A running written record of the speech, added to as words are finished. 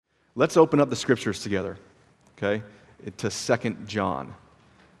Let's open up the scriptures together, okay, to 2 John.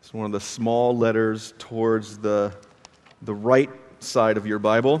 It's one of the small letters towards the right side of your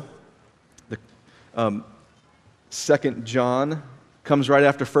Bible. The 2 John comes right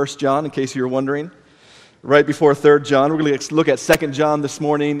after 1 John, in case you were wondering. Right before 3 John. We're going to look at 2 John this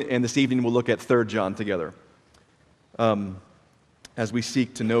morning, and this evening we'll look at 3 John together. As we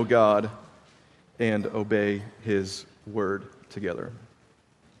seek to know God and obey His Word together.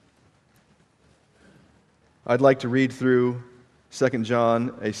 I'd like to read through 2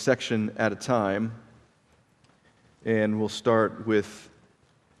 John a section at a time, and we'll start with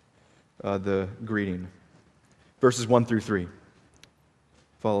the greeting. Verses 1 through 3.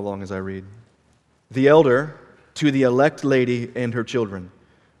 Follow along as I read. The elder to the elect lady and her children,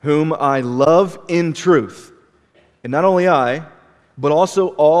 whom I love in truth, and not only I, but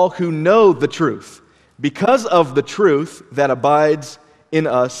also all who know the truth, because of the truth that abides in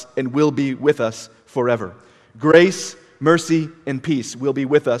us and will be with us forever. Grace, mercy, and peace will be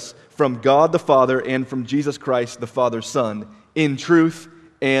with us from God the Father and from Jesus Christ the Father's Son, in truth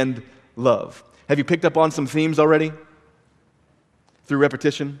and love. Have you picked up on some themes already? Through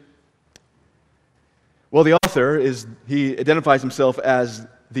repetition? Well, the author he identifies himself as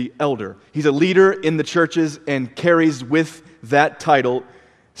the elder. He's a leader in the churches and carries with that title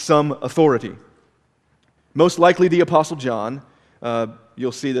some authority. Most likely the Apostle John.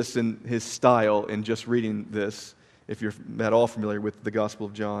 You'll see this in his style in just reading this, if you're at all familiar with the Gospel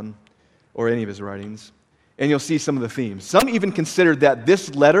of John or any of his writings. And you'll see some of the themes. Some even considered that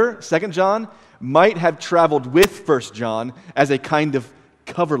this letter, 2 John, might have traveled with 1 John as a kind of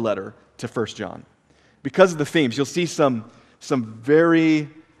cover letter to 1 John. Because of the themes, you'll see some very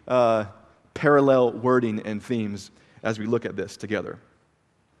parallel wording and themes as we look at this together.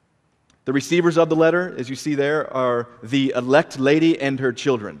 The receivers of the letter, as you see there, are the elect lady and her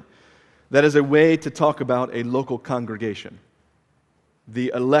children. That is a way to talk about a local congregation.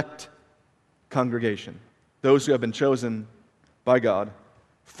 The elect congregation. Those who have been chosen by God,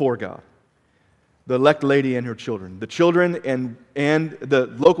 for God. The elect lady and her children. The children and the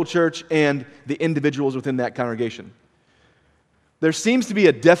local church and the individuals within that congregation. There seems to be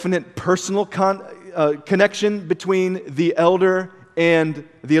a definite personal connection between the elder and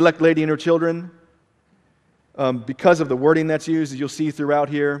the elect lady and her children because of the wording that's used, as you'll see throughout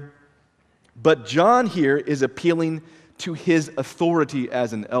here. But John here is appealing to his authority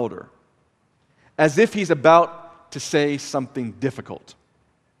as an elder, as if he's about to say something difficult,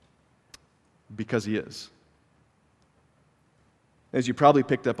 because he is. As you probably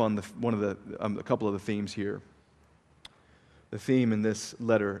picked up on a couple of the themes here, the theme in this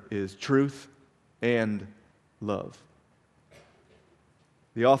letter is truth and love.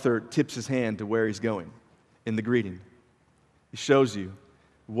 The author tips his hand to where he's going in the greeting. He shows you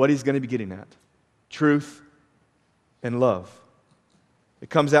what he's going to be getting at. Truth and love. It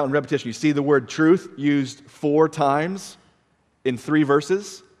comes out in repetition. You see the word truth used 4 times in 3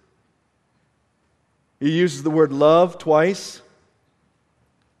 verses. He uses the word love twice.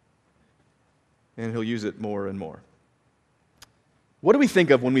 And he'll use it more and more. What do we think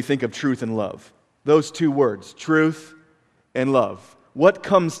of when we think of truth and love? Those 2 words, truth and love. What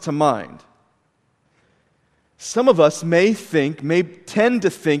comes to mind? Some of us may tend to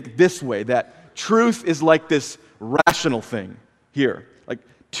think this way, that truth is like this rational thing here. Like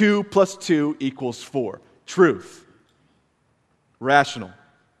 2 plus 2 equals 4. Truth. Rational.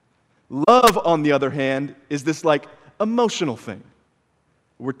 Love, on the other hand, is this like emotional thing.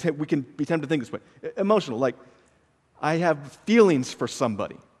 We can be tempted to think this way. Emotional, like I have feelings for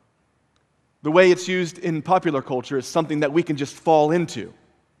somebody. The way it's used in popular culture is something that we can just fall into.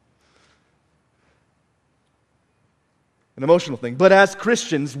 An emotional thing. But as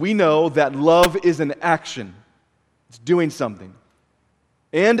Christians, we know that love is an action. It's doing something.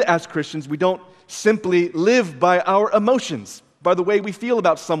 And as Christians, we don't simply live by our emotions, by the way we feel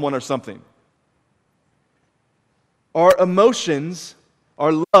about someone or something. Our emotions,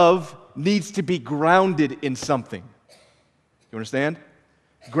 our love, needs to be grounded in something. You understand?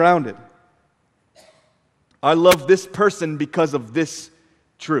 Grounded. I love this person because of this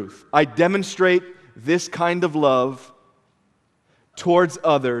truth. I demonstrate this kind of love towards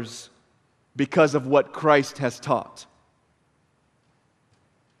others because of what Christ has taught.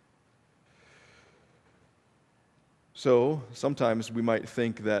 So, sometimes we might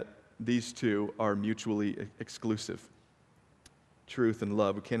think that these 2 are mutually exclusive. Truth and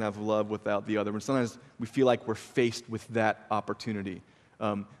love. We can't have love without the other. And sometimes we feel like we're faced with that opportunity.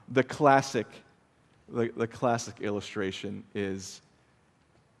 The classic illustration is,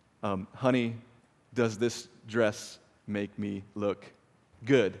 honey, does this dress make me look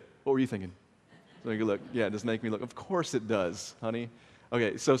good What were you thinking? Make you look. Yeah, it does make me look. Of course it does, honey.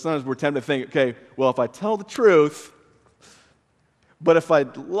 Okay, so sometimes we're tempted to think, okay, well, if I tell the truth, but if I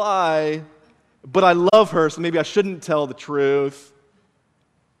lie, but I love her, so maybe I shouldn't tell the truth.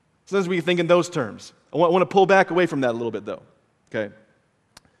 Sometimes we think in those terms. I want to pull back away from that a little bit, though. Okay.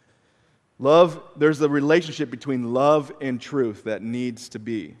 Love, there's a relationship between love and truth that needs to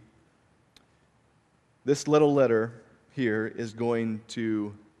be. This little letter here is going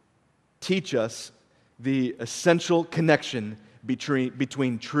to teach us the essential connection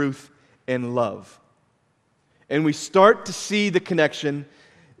between truth and love. And we start to see the connection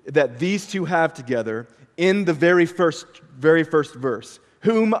that these two have together in the very first verse.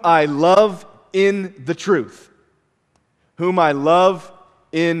 Whom I love in the truth. Whom I love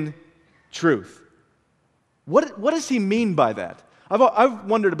in truth. What does he mean by that? I've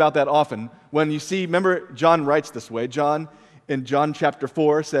wondered about that often when you see, remember John writes this way. John, in John chapter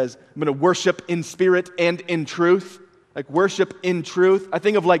 4, says, I'm going to worship in spirit and in truth. Like worship in truth. I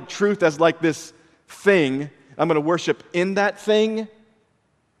think of like truth as like this thing. I'm going to worship in that thing.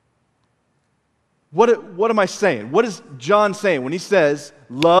 What am I saying? What is John saying when he says,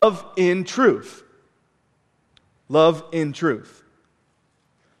 love in truth? Love in truth.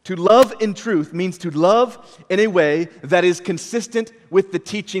 To love in truth means to love in a way that is consistent with the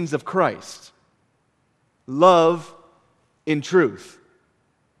teachings of Christ. Love in truth.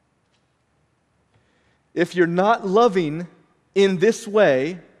 If you're not loving in this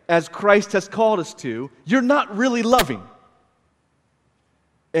way, as Christ has called us to, you're not really loving.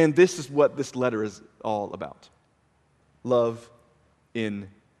 And this is what this letter is all about. Love in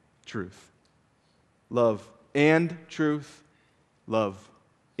truth. Love and truth. Love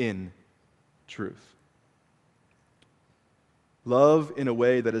in truth. Love in a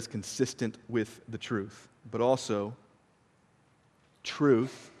way that is consistent with the truth, but also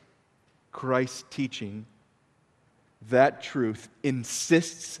truth, Christ's teaching, that truth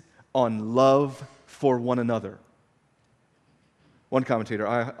insists on love for one another. One commentator,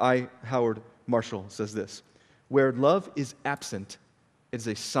 Howard Marshall, says this: where love is absent, it is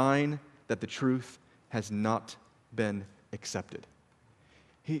a sign that the truth has not been accepted.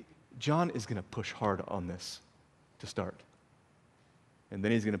 John is going to push hard on this to start. And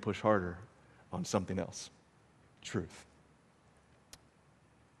then he's going to push harder on something else. Truth.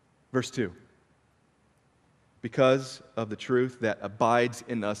 Verse 2. Because of the truth that abides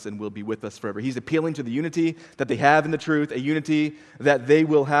in us and will be with us forever. He's appealing to the unity that they have in the truth, a unity that they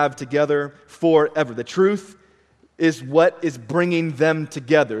will have together forever. The truth is what is bringing them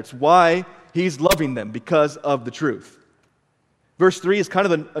together. It's why he's loving them, because of the truth. Verse 3 is kind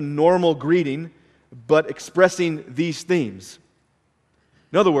of a normal greeting, but expressing these themes.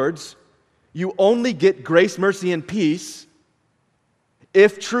 In other words, you only get grace, mercy, and peace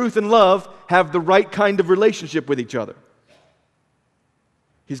if truth and love have the right kind of relationship with each other.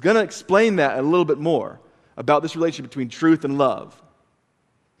 He's going to explain that a little bit more about this relationship between truth and love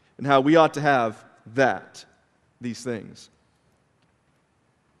and how we ought to have these things.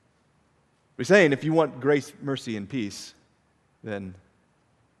 We're saying if you want grace, mercy, and peace, then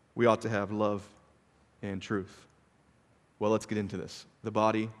we ought to have love and truth. Well, let's get into this. The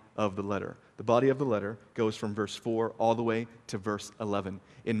body of the letter. The body of the letter goes from verse 4 all the way to verse 11.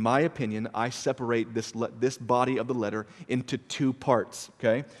 In my opinion, I separate this body of the letter into two parts,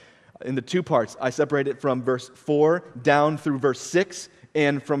 okay? In the two parts, I separate it from verse 4 down through verse 6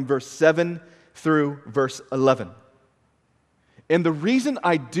 and from verse 7 through verse 11. And the reason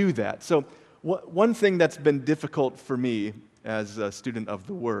I do that, so one thing that's been difficult for me as a student of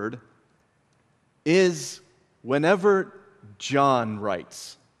the Word is whenever John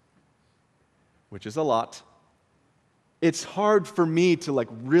writes, which is a lot, it's hard for me to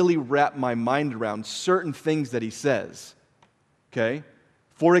really wrap my mind around certain things that he says. Okay?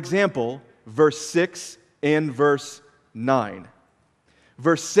 For example, verse 6 and verse 9.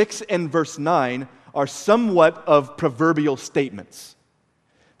 Verse 6 and verse 9 are somewhat of proverbial statements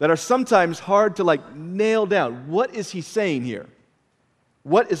that are sometimes hard to nail down. What is he saying here?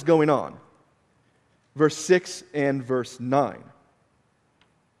 What is going on? Verse 6 and verse 9.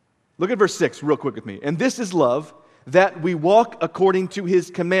 Look at verse 6 real quick with me. And this is love, that we walk according to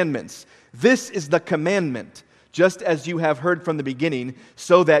his commandments. This is the commandment, just as you have heard from the beginning,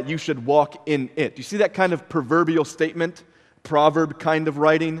 so that you should walk in it. You see that kind of proverbial statement, proverb kind of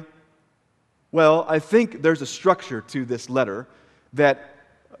writing? Well, I think there's a structure to this letter that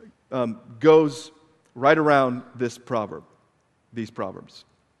goes right around these proverbs.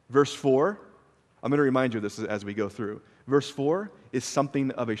 Verse 4, I'm going to remind you of this as we go through. Verse 4 is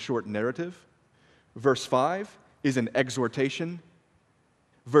something of a short narrative. Verse 5 is an exhortation.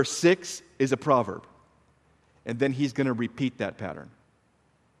 Verse 6 is a proverb. And then he's going to repeat that pattern.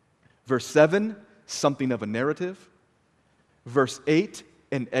 Verse 7, something of a narrative. Verse 8,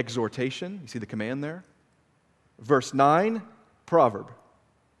 an exhortation. You see the command there? Verse 9, proverb.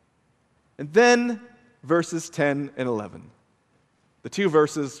 And then verses 10 and 11. The two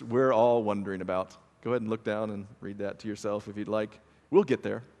verses we're all wondering about. Go ahead and look down and read that to yourself if you'd like. We'll get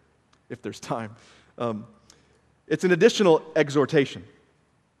there if there's time. It's an additional exhortation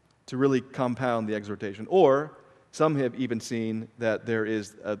to really compound the exhortation. Or some have even seen that there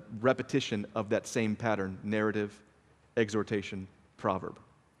is a repetition of that same pattern: narrative, exhortation, proverb.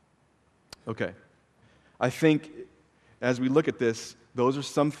 Okay. I think as we look at this, those are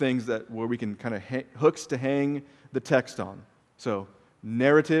some things where we can kind of hooks to hang the text on. So,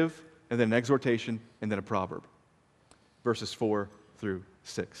 narrative, and then an exhortation, and then a proverb. Verses 4 through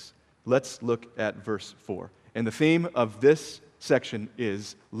 6. Let's look at verse 4. And the theme of this section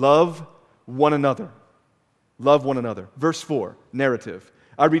is love one another. Love one another. Verse 4, narrative.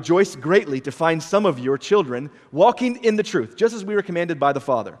 I rejoice greatly to find some of your children walking in the truth, just as we were commanded by the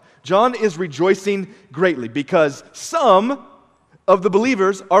Father. John is rejoicing greatly because some of the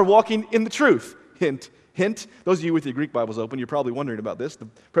believers are walking in the truth. Hint, hint. Those of you with your Greek Bibles open, you're probably wondering about this. The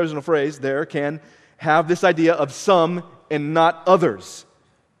prepositional phrase there can have this idea of some and not others.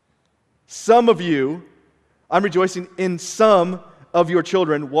 Some of you, I'm rejoicing in some of your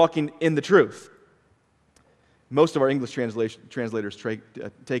children walking in the truth. Most of our English translators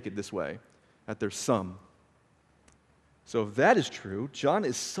take it this way, that there's some. So if that is true, John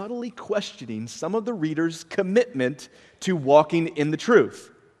is subtly questioning some of the readers' commitment to walking in the truth.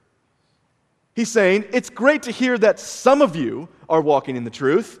 He's saying, it's great to hear that some of you are walking in the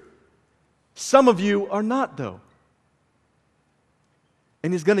truth. Some of you are not, though.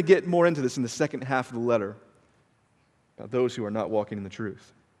 And he's going to get more into this in the second half of the letter, about those who are not walking in the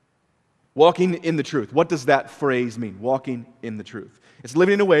truth. Walking in the truth. What does that phrase mean? Walking in the truth. It's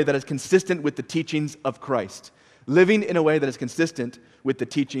living in a way that is consistent with the teachings of Christ. Living in a way that is consistent with the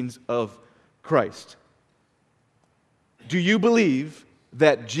teachings of Christ. Do you believe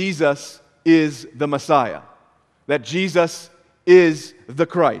that Jesus is the Messiah? That Jesus is the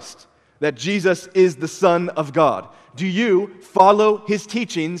Christ? That Jesus is the Son of God? Do you follow his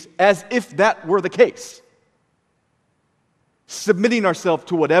teachings as if that were the case? Submitting ourselves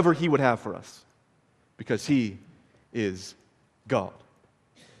to whatever he would have for us, because he is God.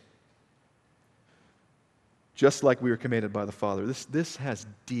 Just like we were commanded by the Father. This has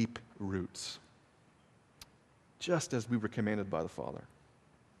deep roots. Just as we were commanded by the Father.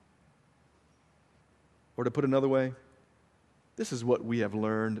 Or to put another way, this is what we have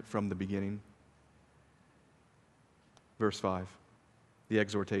learned from the beginning. Verse 5, the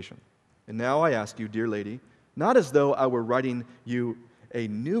exhortation. And now I ask you, dear lady, not as though I were writing you a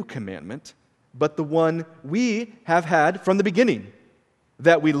new commandment, but the one we have had from the beginning,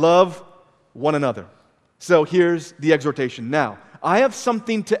 that we love one another. So here's the exhortation. Now, I have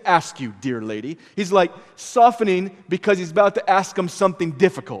something to ask you, dear lady. He's like softening because he's about to ask him something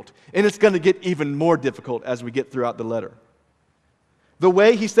difficult. And it's going to get even more difficult as we get throughout the letter. The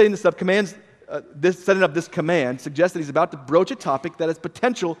way he's setting this up, setting up this command suggests that he's about to broach a topic that has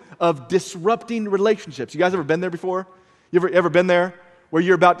potential of disrupting relationships. You guys ever been there before? You ever been there where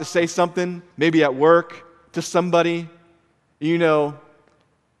you're about to say something, maybe at work, to somebody, you know,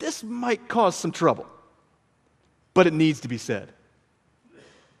 this might cause some trouble, but it needs to be said.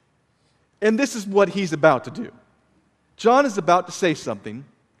 And this is what he's about to do. John is about to say something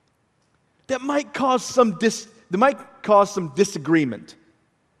that might cause some disagreement,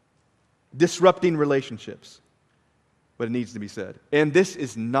 disrupting relationships, but it needs to be said. And this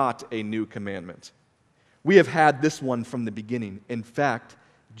is not a new commandment. We have had this one from the beginning. In fact,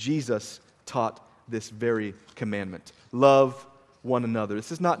 Jesus taught this very commandment. Love one another.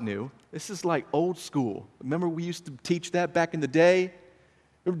 This is not new. This is like old school. Remember we used to teach that back in the day?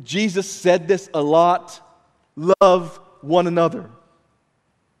 Remember Jesus said this a lot. Love one another.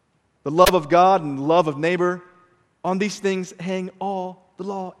 The love of God and the love of neighbor, on these things hang all the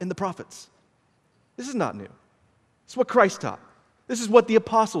law and the prophets. This is not new. It's what Christ taught. This is what the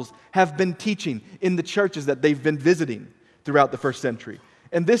apostles have been teaching in the churches that they've been visiting throughout the first century.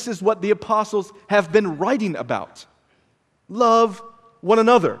 And this is what the apostles have been writing about. Love one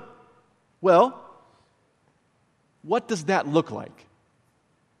another. Well, what does that look like?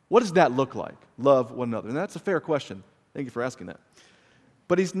 What does that look like? Love one another. And that's a fair question. Thank you for asking that.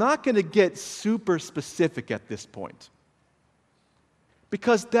 But he's not going to get super specific at this point,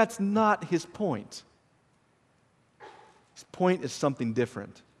 because that's not his point. His point is something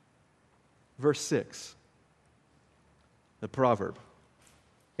different. Verse 6, the proverb.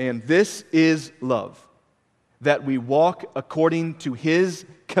 And this is love, that we walk according to His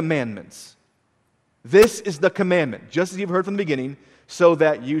commandments. This is the commandment, just as you've heard from the beginning, so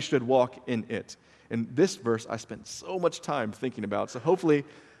that you should walk in it. And this verse I spent so much time thinking about, so hopefully,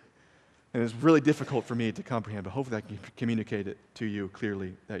 and it's really difficult for me to comprehend, but hopefully I can communicate it to you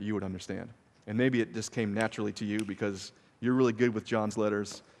clearly that you would understand. And maybe it just came naturally to you because you're really good with John's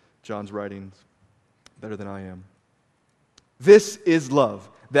letters, John's writings, better than I am. This is love,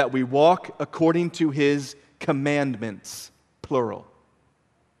 that we walk according to His commandments, plural.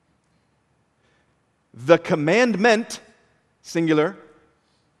 The commandment, singular,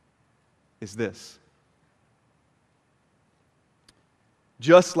 is this.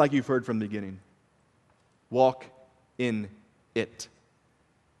 Just like you've heard from the beginning, walk in it.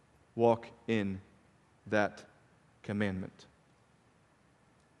 Walk in that commandment.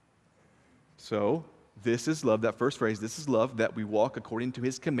 So, this is love, that first phrase, this is love, that we walk according to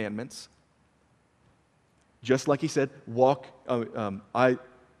His commandments. Just like He said, I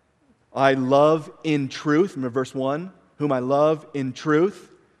love in truth, remember verse 1, whom I love in truth.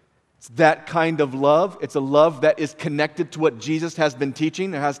 It's that kind of love. It's a love that is connected to what Jesus has been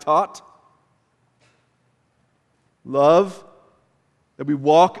teaching and has taught. Love, that we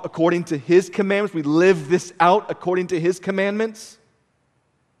walk according to His commandments. We live this out according to His commandments.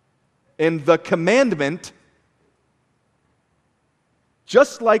 And the commandment,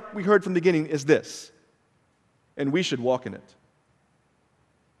 just like we heard from the beginning, is this. And we should walk in it.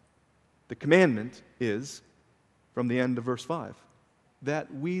 The commandment is, from the end of verse 5,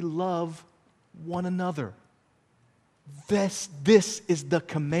 that we love one another. This is the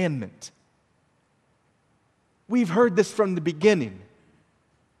commandment. We've heard this from the beginning.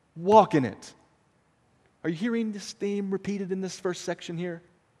 Walk in it. Are you hearing this theme repeated in this first section here?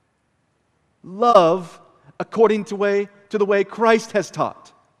 Love according to the way Christ has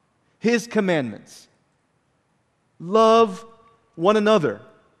taught. His commandments. Love one another.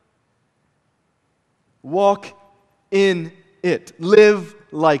 Walk in it. Live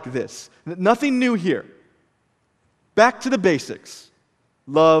like this. Nothing new here. Back to the basics.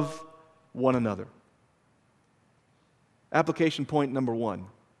 Love one another. Application point number 1.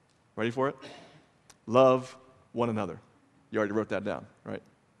 Ready for it? Love one another. You already wrote that down, right?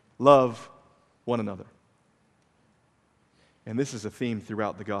 Love one another. And this is a theme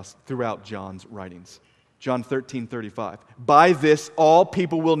throughout John's writings. John 13:35. By this all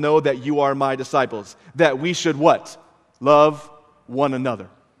people will know that you are my disciples, that we should what? Love one another.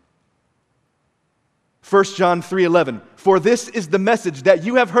 1 John 3:11. For this is the message that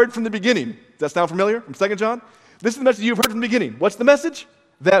you have heard from the beginning. Does that sound familiar from 2 John? This is the message you've heard from the beginning. What's the message?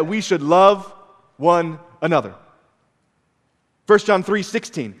 That we should love one another. 1 John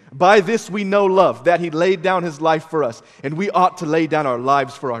 3:16. By this we know love, that He laid down His life for us, and we ought to lay down our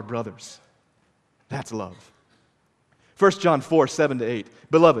lives for our brothers. That's love. 1 John 4:7-8.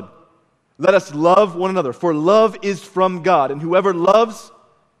 Beloved, let us love one another, for love is from God, and whoever loves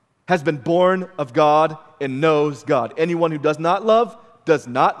has been born of God and knows God. Anyone who does not love does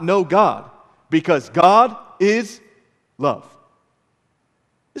not know God, because God is love.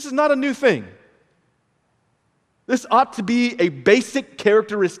 This is not a new thing. This ought to be a basic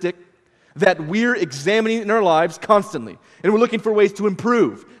characteristic that we're examining in our lives constantly. And we're looking for ways to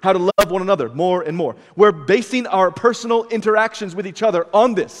improve how to love one another more and more. We're basing our personal interactions with each other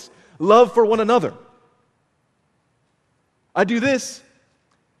on this. Love for one another. I do this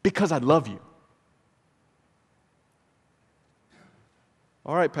because I love you.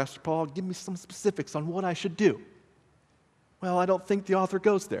 All right, Pastor Paul, give me some specifics on what I should do. Well, I don't think the author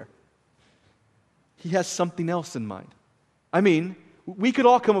goes there. He has something else in mind. I mean, we could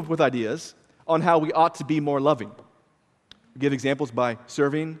all come up with ideas on how we ought to be more loving. We give examples by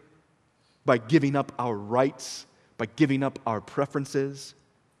serving, by giving up our rights, by giving up our preferences.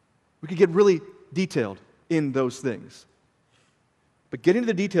 We could get really detailed in those things. But getting to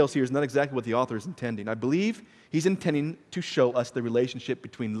the details here is not exactly what the author is intending. I believe he's intending to show us the relationship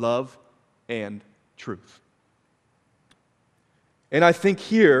between love and truth. And I think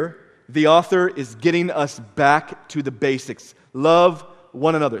here, the author is getting us back to the basics. Love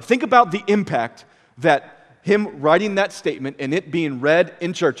one another. Think about the impact that him writing that statement and it being read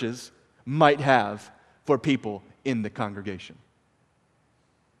in churches might have for people in the congregation.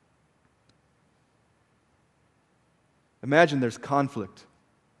 Imagine there's conflict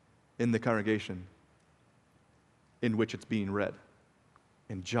in the congregation in which it's being read.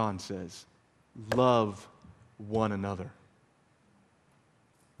 And John says, love one another.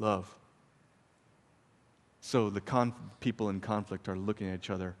 Love. So the people in conflict are looking at each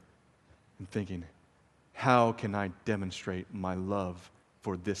other and thinking, how can I demonstrate my love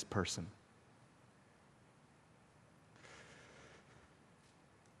for this person.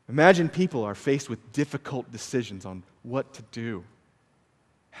 Imagine people are faced with difficult decisions on what to do,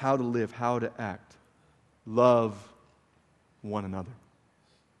 how to live, how to act. Love one another.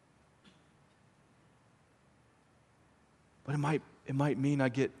 But it might mean I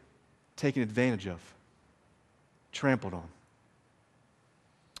get taken advantage of, trampled on.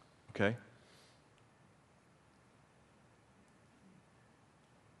 Okay?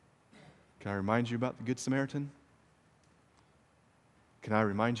 Can I remind you about the Good Samaritan? Can I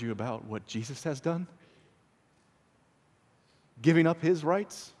remind you about what Jesus has done? Giving up his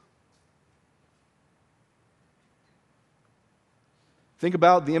rights? Think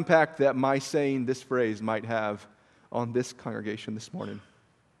about the impact that my saying this phrase might have on this congregation this morning.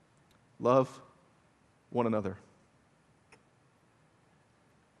 Love one another.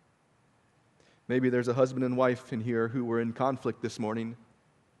 Maybe there's a husband and wife in here who were in conflict this morning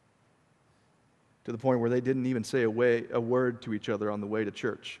to the point where they didn't even say a word to each other on the way to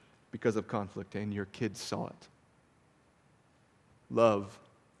church because of conflict, and your kids saw it. Love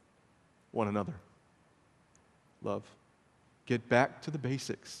one another. Love. Get back to the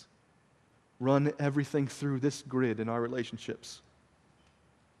basics. Run everything through this grid in our relationships.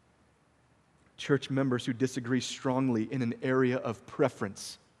 Church members who disagree strongly in an area of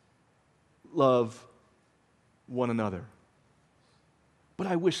preference, love one another. But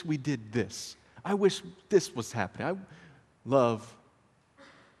I wish we did this. I wish this was happening. I love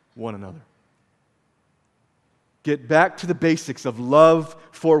one another. Get back to the basics of love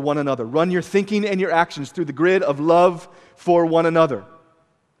for one another. Run your thinking and your actions through the grid of love for one another.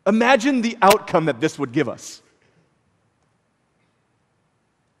 Imagine the outcome that this would give us.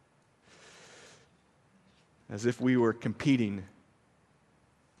 As if we were competing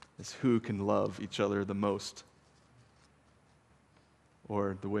as who can love each other the most.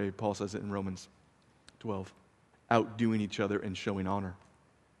 Or the way Paul says it in Romans 12, outdoing each other and showing honor.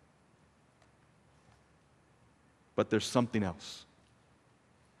 But there's something else.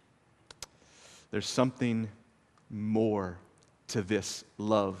 There's something more to this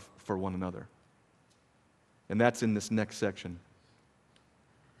love for one another. And that's in this next section.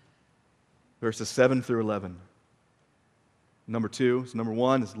 Verses 7 through 11. Number 2, so number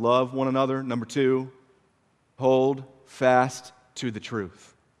 1 is love one another. Number 2, hold fast to the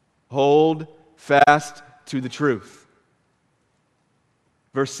truth. Hold fast to the truth.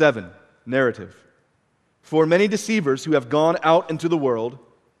 Verse 7, narrative. For many deceivers who have gone out into the world,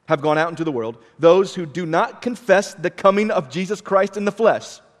 those who do not confess the coming of Jesus Christ in the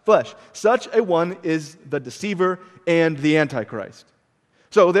flesh. Such a one is the deceiver and the Antichrist.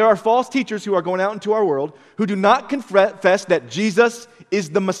 So there are false teachers who are going out into our world who do not confess that Jesus is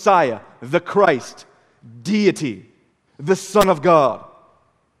the Messiah, the Christ, deity, the Son of God.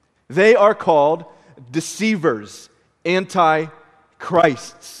 They are called deceivers,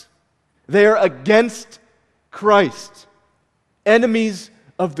 antichrists. They are against Christ, enemies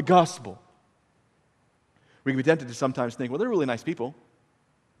of the gospel. We can be tempted to sometimes think, well, they're really nice people.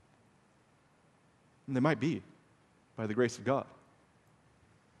 And they might be, by the grace of God.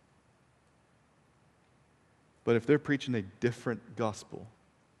 But if they're preaching a different gospel,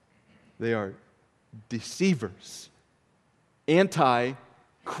 they are deceivers,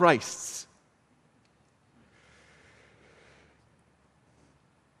 anti-Christs.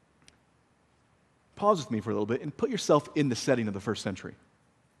 Pause with me for a little bit and put yourself in the setting of the first century.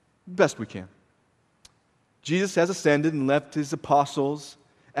 Best we can. Jesus has ascended and left his apostles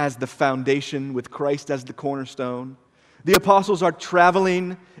as the foundation with Christ as the cornerstone. The apostles are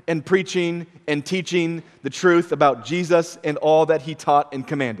traveling and preaching and teaching the truth about Jesus and all that he taught and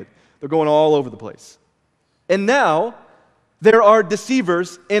commanded. They're going all over the place. And now, there are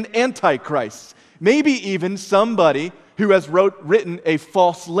deceivers and antichrists. Maybe even somebody who has written a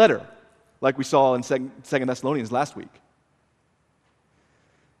false letter, like we saw in 2 Thessalonians last week.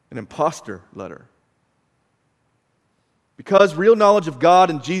 An imposter letter. Because real knowledge of God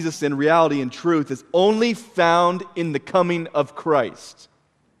and Jesus in reality and truth is only found in the coming of Christ,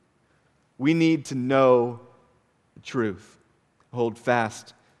 we need to know the truth. Hold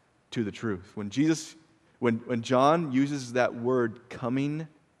fast to the truth. When John uses that word coming,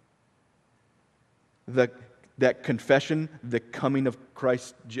 that confession, the coming of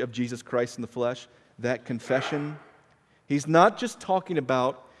Jesus Christ in the flesh, that confession, he's not just talking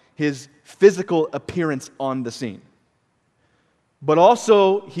about his physical appearance on the scene, but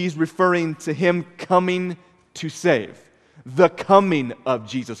also he's referring to him coming to save, the coming of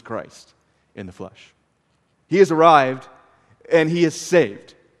Jesus Christ in the flesh. He has arrived and he is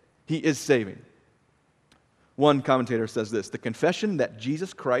saved. He is saving. One commentator says this: the confession that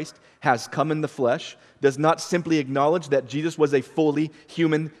Jesus Christ has come in the flesh does not simply acknowledge that Jesus was a fully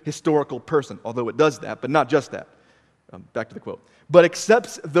human historical person, although it does that, but not just that. Back to the quote. But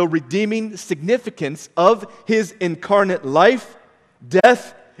accepts the redeeming significance of his incarnate life,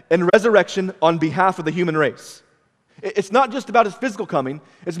 death, and resurrection on behalf of the human race. It's not just about his physical coming,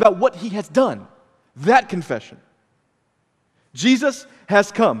 it's about what he has done. That confession. Jesus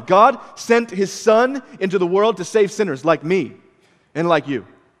has come. God sent his Son into the world to save sinners like me and like you.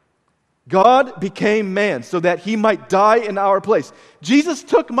 God became man so that he might die in our place. Jesus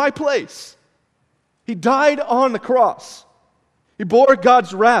took my place. He died on the cross. He bore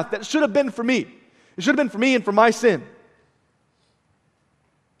God's wrath that should have been for me. It should have been for me and for my sin.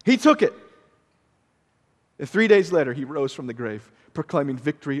 He took it. And 3 days later, he rose from the grave, proclaiming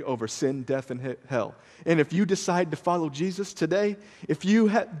victory over sin, death, and hell. And if you decide to follow Jesus today, if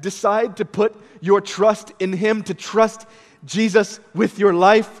you decide to put your trust in him, to trust Jesus with your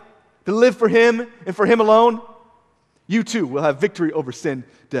life, to live for him and for him alone, you too will have victory over sin,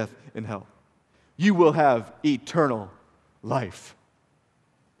 death, and hell. You will have eternal life.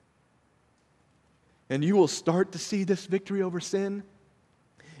 And you will start to see this victory over sin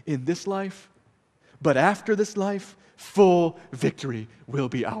in this life, but after this life, full victory will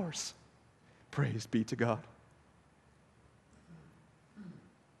be ours. Praise be to God.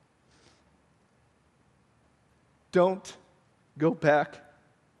 Don't go back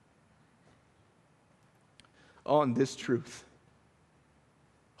on this truth.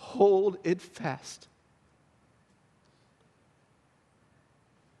 Hold it fast.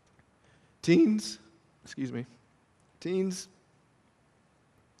 Teens,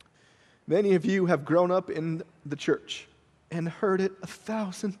 many of you have grown up in the church and heard it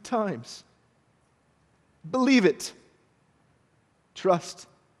 1,000 times. Believe it. Trust.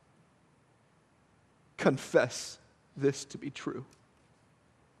 Confess this to be true.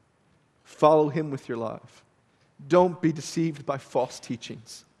 Follow him with your life. Don't be deceived by false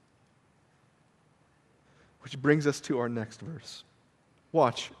teachings. Which brings us to our next verse.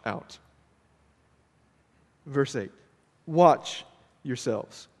 Watch out. Verse 8. Watch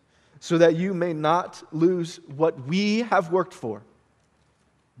yourselves, so that you may not lose what we have worked for,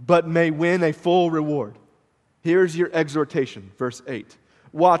 but may win a full reward. Here's your exhortation, verse 8.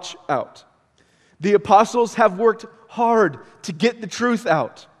 Watch out. The apostles have worked hard to get the truth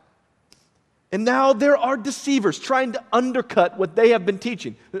out. And now there are deceivers trying to undercut what they have been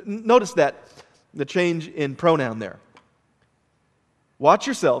teaching. Notice that, the change in pronoun there. Watch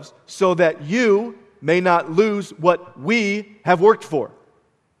yourselves so that you may not lose what we have worked for.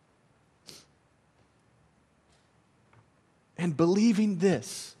 And believing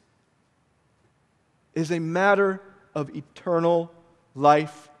this is a matter of eternal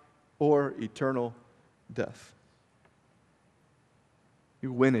life or eternal death.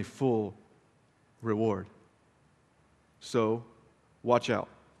 You win a full reward. So, watch out.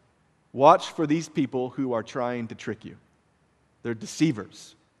 Watch for these people who are trying to trick you. They're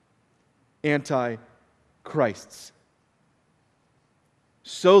deceivers, anti-Christs,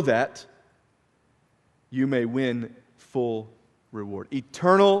 so that you may win full reward.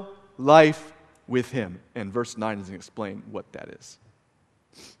 Eternal life with him. And verse 9 doesn't explain what that is.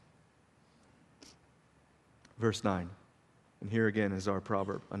 Verse 9. And here again is our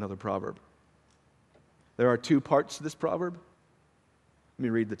proverb, another proverb. There are two parts to this proverb. Let me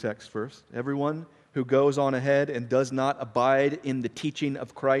read the text first. Everyone who goes on ahead and does not abide in the teaching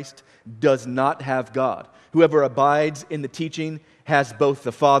of Christ does not have God. Whoever abides in the teaching has both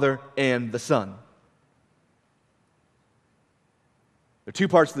the Father and the Son. There are two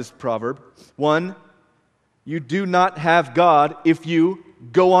parts to this proverb. One, you do not have God if you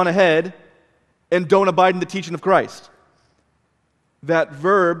go on ahead and don't abide in the teaching of Christ. That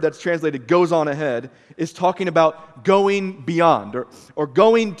verb that's translated goes on ahead is talking about going beyond or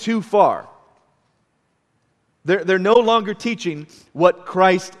going too far. They're no longer teaching what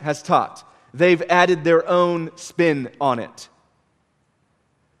Christ has taught. They've added their own spin on it.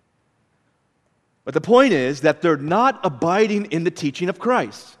 But the point is that they're not abiding in the teaching of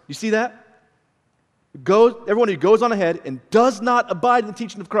Christ. You see that? Everyone who goes on ahead and does not abide in the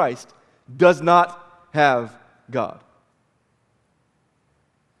teaching of Christ does not have God.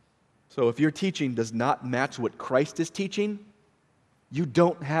 So if your teaching does not match what Christ is teaching, you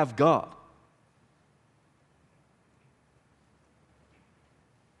don't have God.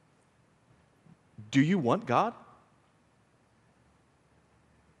 Do you want God?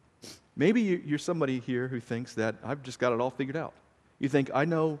 Maybe you're somebody here who thinks that I've just got it all figured out. You think, I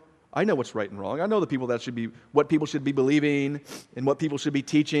know what's right and wrong. I know what people should be believing and what people should be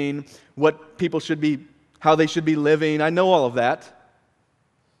teaching, what people should be how they should be living. I know all of that.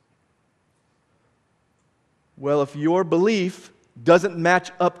 Well, if your belief doesn't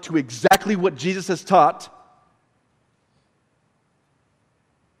match up to exactly what Jesus has taught,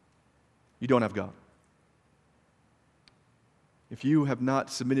 you don't have God. If you have not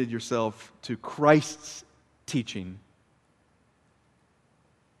submitted yourself to Christ's teaching,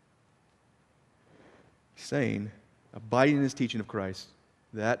 saying, abiding in his teaching of Christ,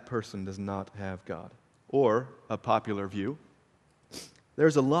 that person does not have God. Or, a popular view,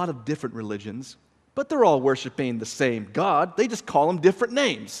 there's a lot of different religions, but they're all worshiping the same God. They just call him different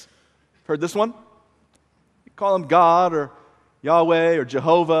names. Heard this one? You call him God, or Yahweh, or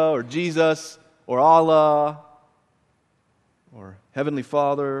Jehovah, or Jesus, or Allah, or Heavenly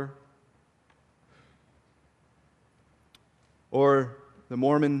Father, or the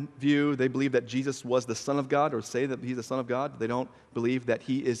Mormon view, they believe that Jesus was the Son of God, or say that he's the Son of God. They don't believe that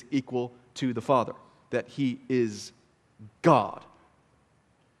he is equal to the Father, that he is God.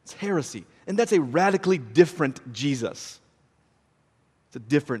 It's heresy. And that's a radically different Jesus. It's a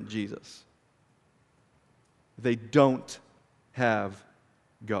different Jesus. They don't have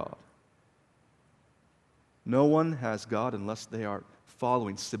God. No one has God unless they are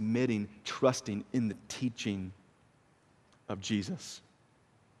following, submitting, trusting in the teaching of Jesus.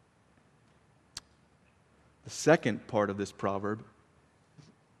 The second part of this proverb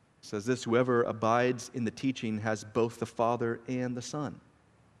says this: whoever abides in the teaching has both the Father and the Son.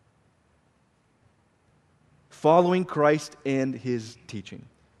 Following Christ and his teaching.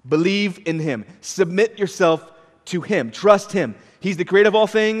 Believe in him. Submit yourself to him. Trust him. He's the creator of all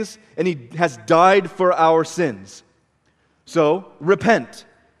things, and he has died for our sins. So, repent.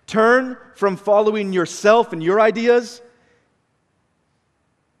 Turn from following yourself and your ideas,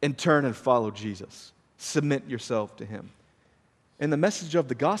 and turn and follow Jesus. Submit yourself to him. And the message of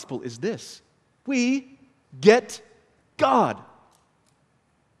the gospel is this: we get God.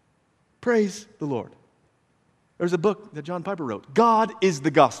 Praise the Lord. There's a book that John Piper wrote. God is the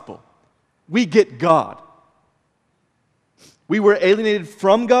gospel. We get God. We were alienated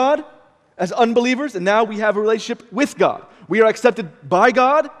from God as unbelievers, and now we have a relationship with God. We are accepted by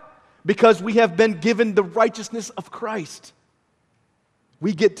God because we have been given the righteousness of Christ.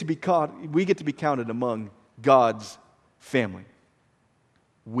 We get to be counted among God's family.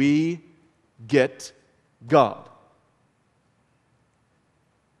 We get God.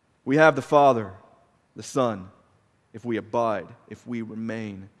 We have the Father, the Son, if we abide, if we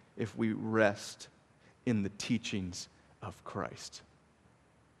remain, if we rest in the teachings of Christ.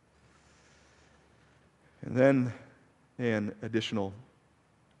 And then an additional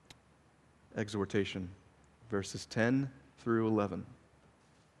exhortation, verses 10 through 11.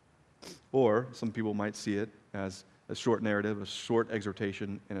 Or some people might see it as a short narrative, a short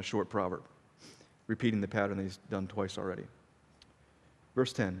exhortation, and a short proverb, repeating the pattern he's done twice already.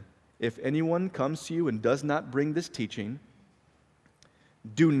 Verse 10, if anyone comes to you and does not bring this teaching,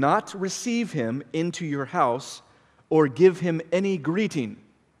 do not receive him into your house or give him any greeting.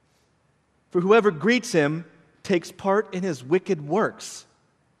 For whoever greets him takes part in his wicked works.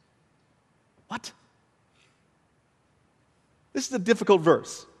 What? This is a difficult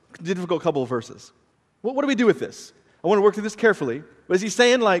verse, difficult couple of verses. What do we do with this? I want to work through this carefully. But is he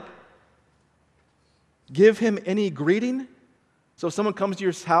saying, like, give him any greeting? So if someone comes to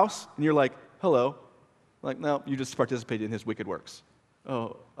your house and you're like, hello, like, no, you just participated in his wicked works.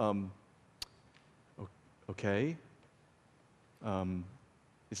 Oh, okay.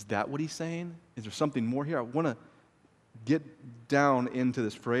 Is that what he's saying? Is there something more here? I want to get down into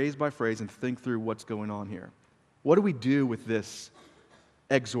this phrase by phrase and think through what's going on here. What do we do with this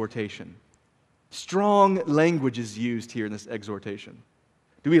exhortation? Strong language is used here in this exhortation.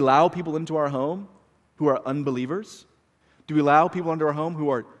 Do we allow people into our home who are unbelievers? Do we allow people into our home who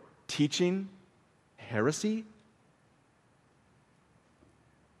are teaching heresy?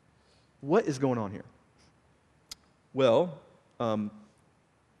 What is going on here? Well,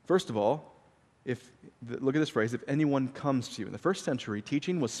 first of all, look at this phrase, if anyone comes to you. In the first century,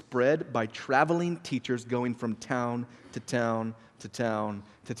 teaching was spread by traveling teachers going from town to town to town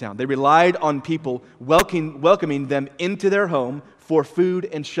to town. They relied on people welcoming them into their home for food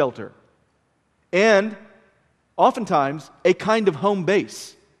and shelter. And oftentimes, a kind of home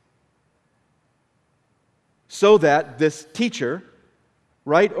base. So that this teacher,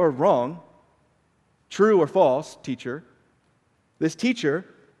 right or wrong, true or false teacher, this teacher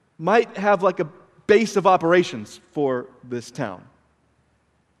might have like a base of operations for this town.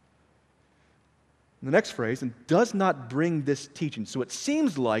 The next phrase, and does not bring this teaching. So it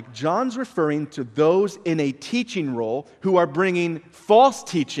seems like John's referring to those in a teaching role who are bringing false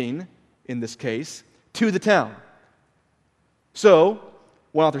teaching, in this case, to the town. So,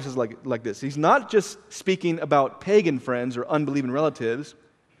 one author says like this. He's not just speaking about pagan friends or unbelieving relatives,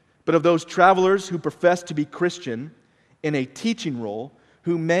 but of those travelers who profess to be Christian in a teaching role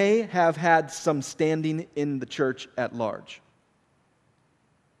who may have had some standing in the church at large.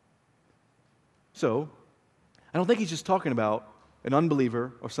 So, I don't think he's just talking about an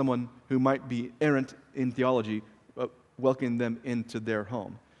unbeliever or someone who might be errant in theology, welcoming them into their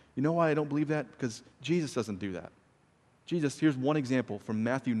home. You know why I don't believe that? Because Jesus doesn't do that. Jesus, here's one example from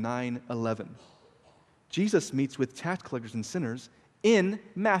Matthew 9:11. Jesus meets with tax collectors and sinners in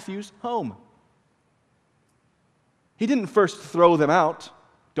Matthew's home. He didn't first throw them out.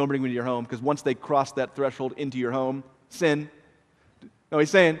 Don't bring me to your home, because once they cross that threshold into your home, sin. No, he's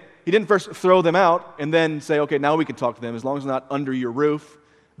saying he didn't first throw them out and then say, okay, now we can talk to them. As long as they're not under your roof,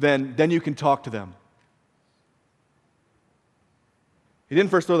 then you can talk to them. He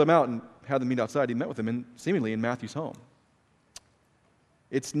didn't first throw them out and have them meet outside. He met with them seemingly in Matthew's home.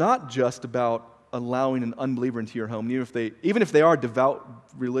 It's not just about allowing an unbeliever into your home, even if they are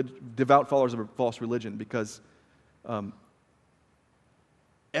devout followers of a false religion, because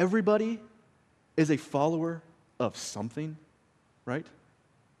everybody is a follower of something, right?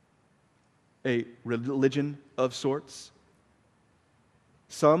 A religion of sorts.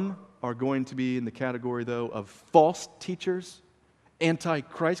 Some are going to be in the category, though, of false teachers,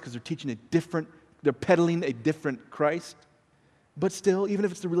 anti-Christ, because they're peddling a different Christ. But still, even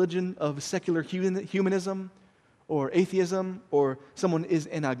if it's the religion of secular humanism or atheism, or someone is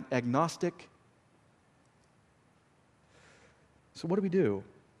an agnostic. So what do we do?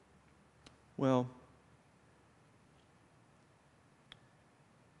 Well,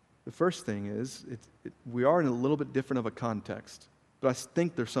 the first thing is, we are in a little bit different of a context, but I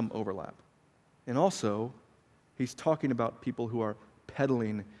think there's some overlap. And also, he's talking about people who are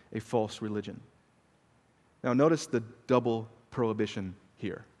peddling a false religion. Now notice the double prohibition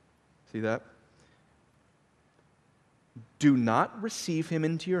here. See that? Do not receive him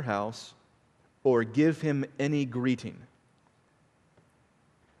into your house or give him any greeting.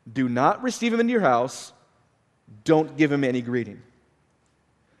 Do not receive him into your house. Don't give him any greeting.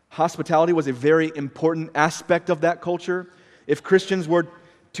 Hospitality was a very important aspect of that culture. If Christians were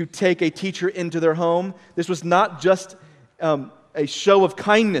to take a teacher into their home, this was not just a show of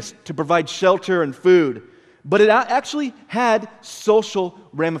kindness to provide shelter and food, but it actually had social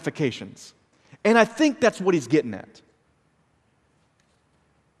ramifications. And I think that's what he's getting at.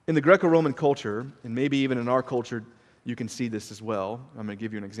 In the Greco-Roman culture, and maybe even in our culture, you can see this as well. I'm going to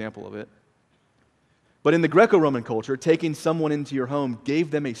give you an example of it. But in the Greco-Roman culture, taking someone into your home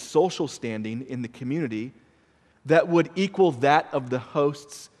gave them a social standing in the community that would equal that of the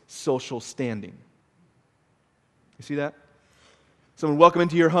host's social standing. You see that? Someone welcome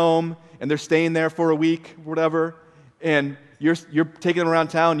into your home, and they're staying there for a week, whatever, and you're taking them around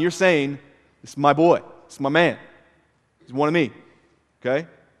town, and you're saying, this is my boy, this is my man, he's one of me, okay?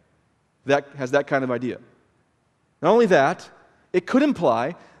 That has that kind of idea. Not only that, it could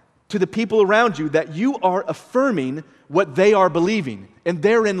imply to the people around you that you are affirming what they are believing, and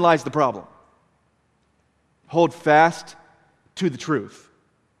therein lies the problem. Hold fast to the truth.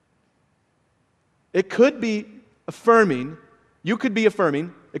 It could be affirming, you could be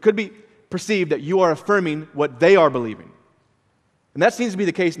affirming, it could be perceived that you are affirming what they are believing. And that seems to be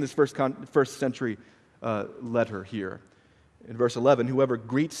the case in this first century letter here. In verse 11, whoever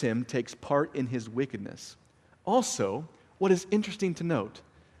greets him takes part in his wickedness. Also, what is interesting to note,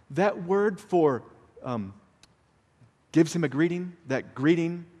 that word for gives him a greeting, that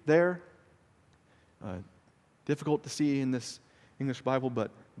greeting there, difficult to see in this English Bible,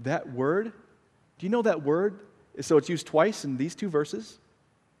 but that word, do you know that word? So it's used twice in these two verses.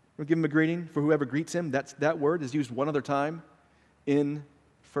 We'll give him a greeting for whoever greets him. That word is used one other time in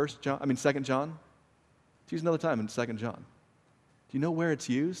 2 John. It's used another time in 2 John. Do you know where it's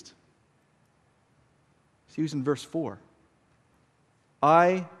used? It's used in verse 4.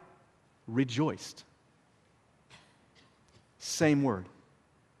 I rejoiced. Same word.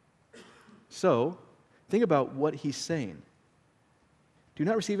 So, think about what he's saying. Do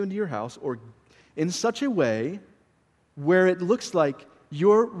not receive him into your house, or in such a way where it looks like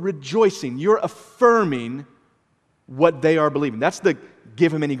you're rejoicing, you're affirming what they are believing. That's the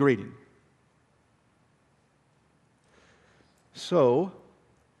give him any greeting. So,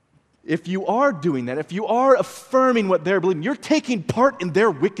 if you are doing that, if you are affirming what they're believing, you're taking part in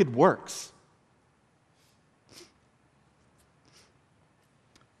their wicked works.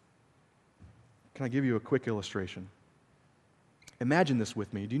 Can I give you a quick illustration? Imagine this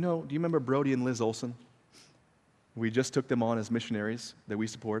with me. Do you remember Brody and Liz Olson? We just took them on as missionaries that we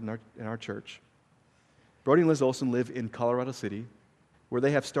support in our church. Brody and Liz Olson live in Colorado City, where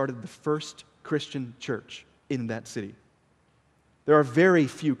they have started the first Christian church in that city. There are very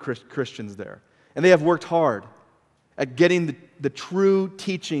few Christians there, and they have worked hard at getting the true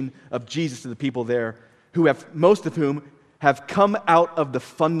teaching of Jesus to the people there, most of whom have come out of the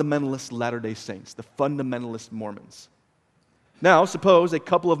fundamentalist Latter-day Saints, the fundamentalist Mormons. Now, suppose a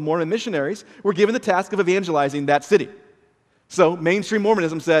couple of Mormon missionaries were given the task of evangelizing that city. So, mainstream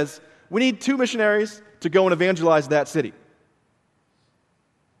Mormonism says, we need 2 missionaries to go and evangelize that city.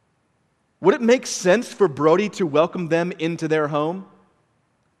 Would it make sense for Brody to welcome them into their home?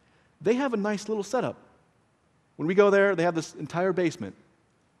 They have a nice little setup. When we go there, they have this entire basement.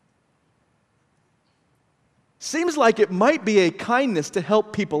 Seems like it might be a kindness to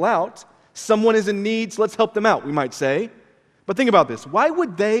help people out. Someone is in need, so let's help them out, we might say. But think about this. Why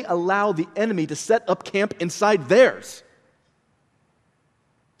would they allow the enemy to set up camp inside theirs?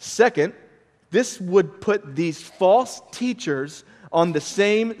 Second, this would put these false teachers on the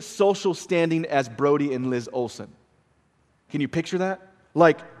same social standing as Brody and Liz Olson. Can you picture that?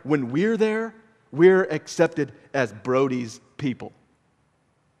 Like, when we're there, we're accepted as Brody's people.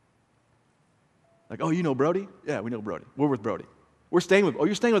 Like, oh, you know Brody? Yeah, we know Brody. We're with Brody. You're staying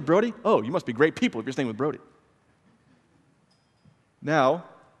with Brody? Oh, you must be great people if you're staying with Brody. Now,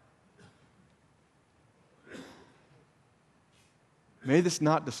 may this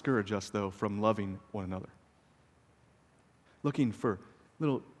not discourage us, though, from loving one another. Looking for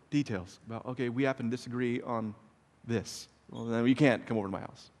little details about, okay, we happen to disagree on this. Well, then you can't come over to my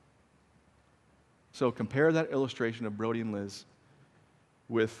house. So compare that illustration of Brody and Liz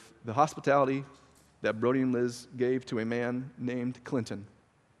with the hospitality that Brody and Liz gave to a man named Clinton,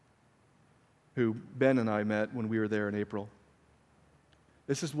 who Ben and I met when we were there in April.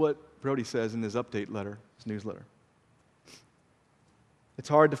 This is what Brody says in his update letter, his newsletter. It's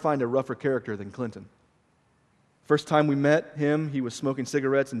hard to find a rougher character than Clinton. First time we met him, he was smoking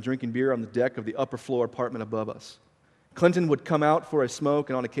cigarettes and drinking beer on the deck of the upper floor apartment above us. Clinton would come out for a smoke,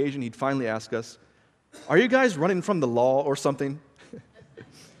 and on occasion he'd finally ask us, "Are you guys running from the law or something?"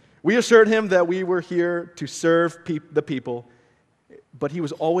 We assured him that we were here to serve the people, but he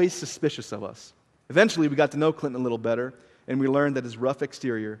was always suspicious of us. Eventually, we got to know Clinton a little better, and we learned that his rough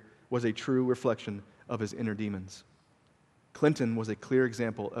exterior was a true reflection of his inner demons. Clinton was a clear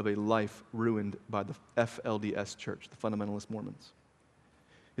example of a life ruined by the FLDS church, the Fundamentalist Mormons.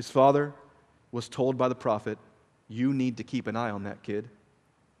 His father was told by the prophet, "You need to keep an eye on that kid."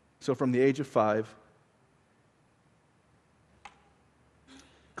 So from the age of 5,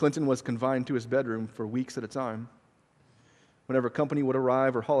 Clinton was confined to his bedroom for weeks at a time. Whenever company would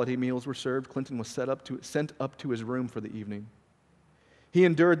arrive or holiday meals were served, Clinton was sent up to his room for the evening. He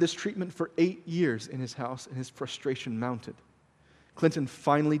endured this treatment for 8 years in his house, and his frustration mounted. Clinton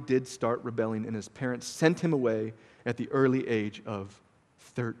finally did start rebelling, and his parents sent him away at the early age of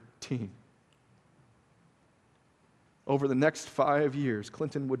 13. Over the next 5 years,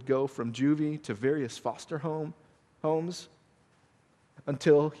 Clinton would go from juvie to various foster homes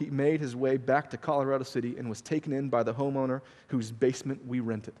until he made his way back to Colorado City and was taken in by the homeowner whose basement we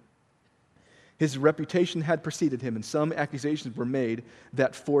rented. His reputation had preceded him, and some accusations were made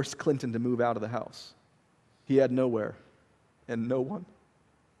that forced Clinton to move out of the house. He had nowhere and no one.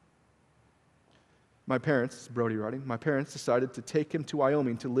 My parents, Brody writing, my parents decided to take him to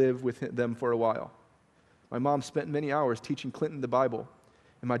Wyoming to live with them for a while. My mom spent many hours teaching Clinton the Bible,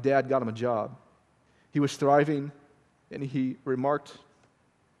 and my dad got him a job. He was thriving, and he remarked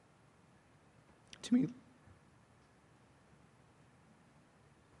to me,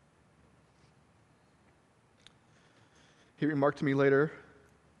 later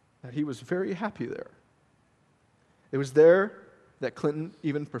that he was very happy there. It was there that Clinton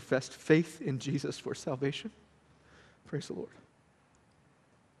even professed faith in Jesus for salvation. Praise the Lord.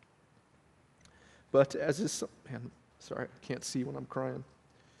 But as is, sorry, I can't see when I'm crying.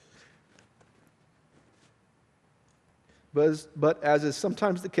 But as is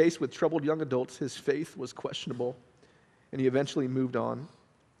sometimes the case with troubled young adults, his faith was questionable, and he eventually moved on.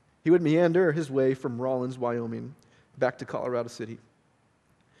 He would meander his way from Rawlins, Wyoming, back to Colorado City.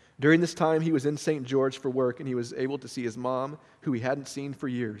 During this time, he was in St. George for work, and he was able to see his mom, who he hadn't seen for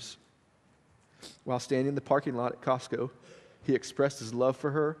years. While standing in the parking lot at Costco, he expressed his love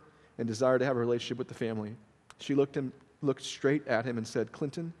for her and desire to have a relationship with the family. She looked straight at him and said,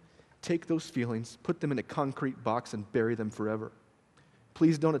 "Clinton, take those feelings, put them in a concrete box, and bury them forever.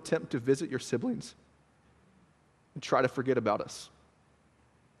 Please don't attempt to visit your siblings and try to forget about us."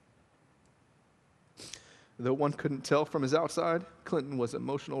 Though one couldn't tell from his outside, Clinton was an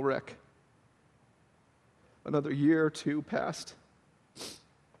emotional wreck. Another year or two passed.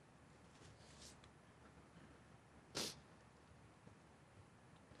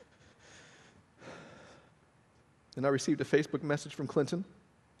 And I received a Facebook message from Clinton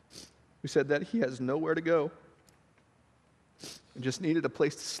who said that he has nowhere to go and just needed a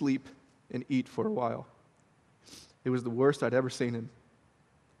place to sleep and eat for a while. It was the worst I'd ever seen him.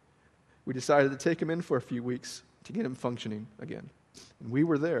 We decided to take him in for a few weeks to get him functioning again. And we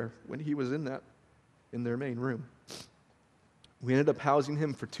were there when he was in their main room. We ended up housing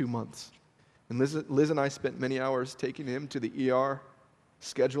him for 2 months. And Liz and I spent many hours taking him to the ER,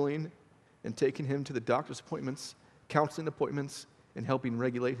 scheduling, and taking him to the doctor's appointments, counseling appointments, and helping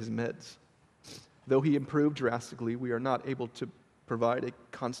regulate his meds. Though he improved drastically, we are not able to provide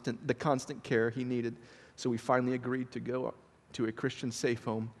the constant care he needed, so we finally agreed to go to a Christian safe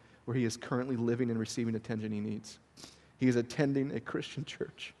home where he is currently living and receiving attention he needs. He is attending a Christian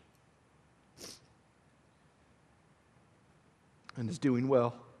church and is doing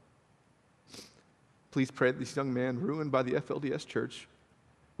well. Please pray that this young man, ruined by the FLDS church,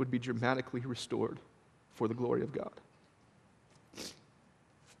 would be dramatically restored for the glory of God.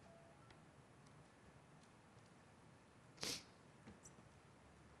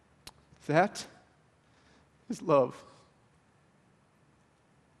 That is love.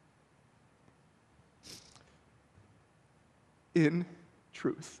 In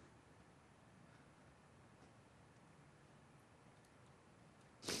truth.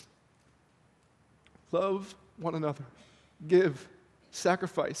 Love one another. Give.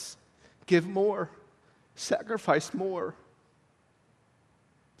 Sacrifice. Give more. Sacrifice more.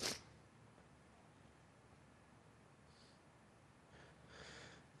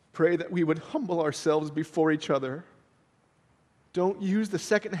 Pray that we would humble ourselves before each other. Don't use the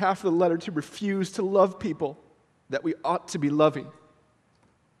second half of the letter to refuse to love people that we ought to be loving.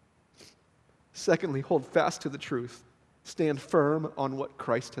 Secondly, hold fast to the truth. Stand firm on what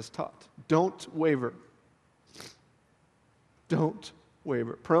Christ has taught. Don't waver. Don't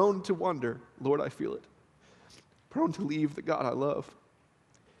waver. Prone to wonder, Lord, I feel it. Prone to leave the God I love.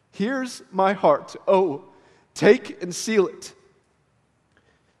 Here's my heart. Oh, take and seal it.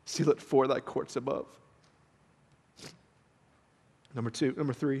 Seal it for thy courts above. Number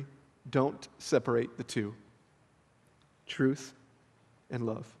 3, don't separate the two. Truth and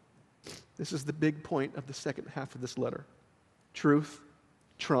love. This is the big point of the second half of this letter. Truth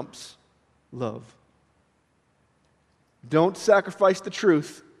trumps love. Don't sacrifice the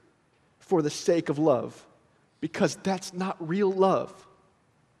truth for the sake of love, because that's not real love.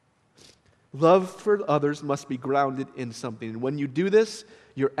 Love for others must be grounded in something. And when you do this,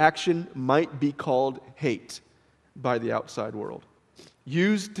 your action might be called hate by the outside world.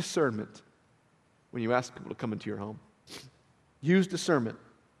 Use discernment when you ask people to come into your home. Use discernment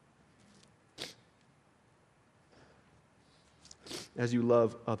as you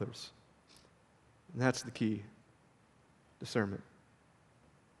love others. And that's the key. Discernment.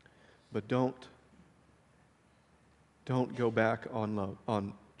 But don't go back on love,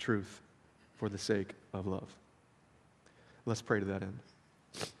 on truth for the sake of love. Let's pray to that end.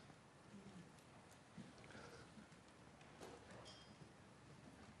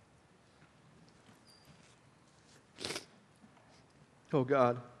 Oh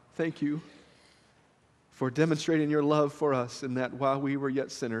God, thank you for demonstrating your love for us, in that while we were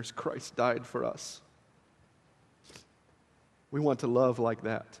yet sinners, Christ died for us. We want to love like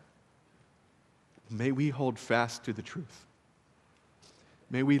that. May we hold fast to the truth.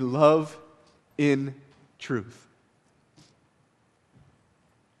 May we love in truth.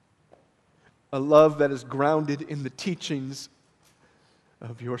 A love that is grounded in the teachings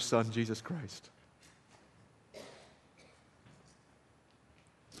of your Son, Jesus Christ.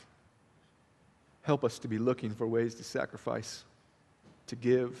 Help us to be looking for ways to sacrifice, to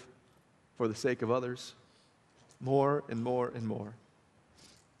give for the sake of others, more and more and more.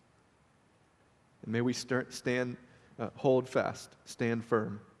 And may we hold fast, stand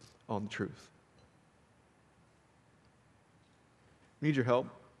firm on the truth. We need your help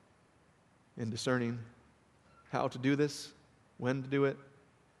in discerning how to do this, when to do it.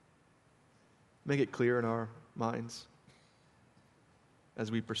 Make it clear in our minds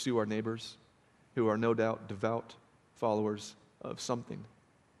as we pursue our neighbors who are no doubt devout followers of something,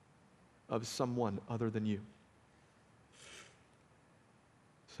 of someone other than you.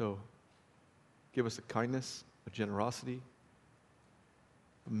 So, give us a kindness, a generosity.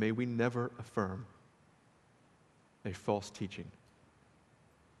 May we never affirm a false teaching.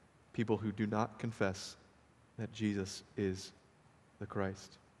 People who do not confess that Jesus is the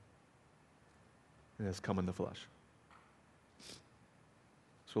Christ and has come in the flesh.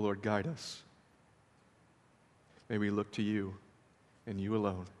 So, Lord, guide us. May we look to you and you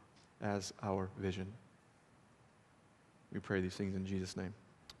alone as our vision. We pray these things in Jesus' name.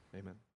 Amen.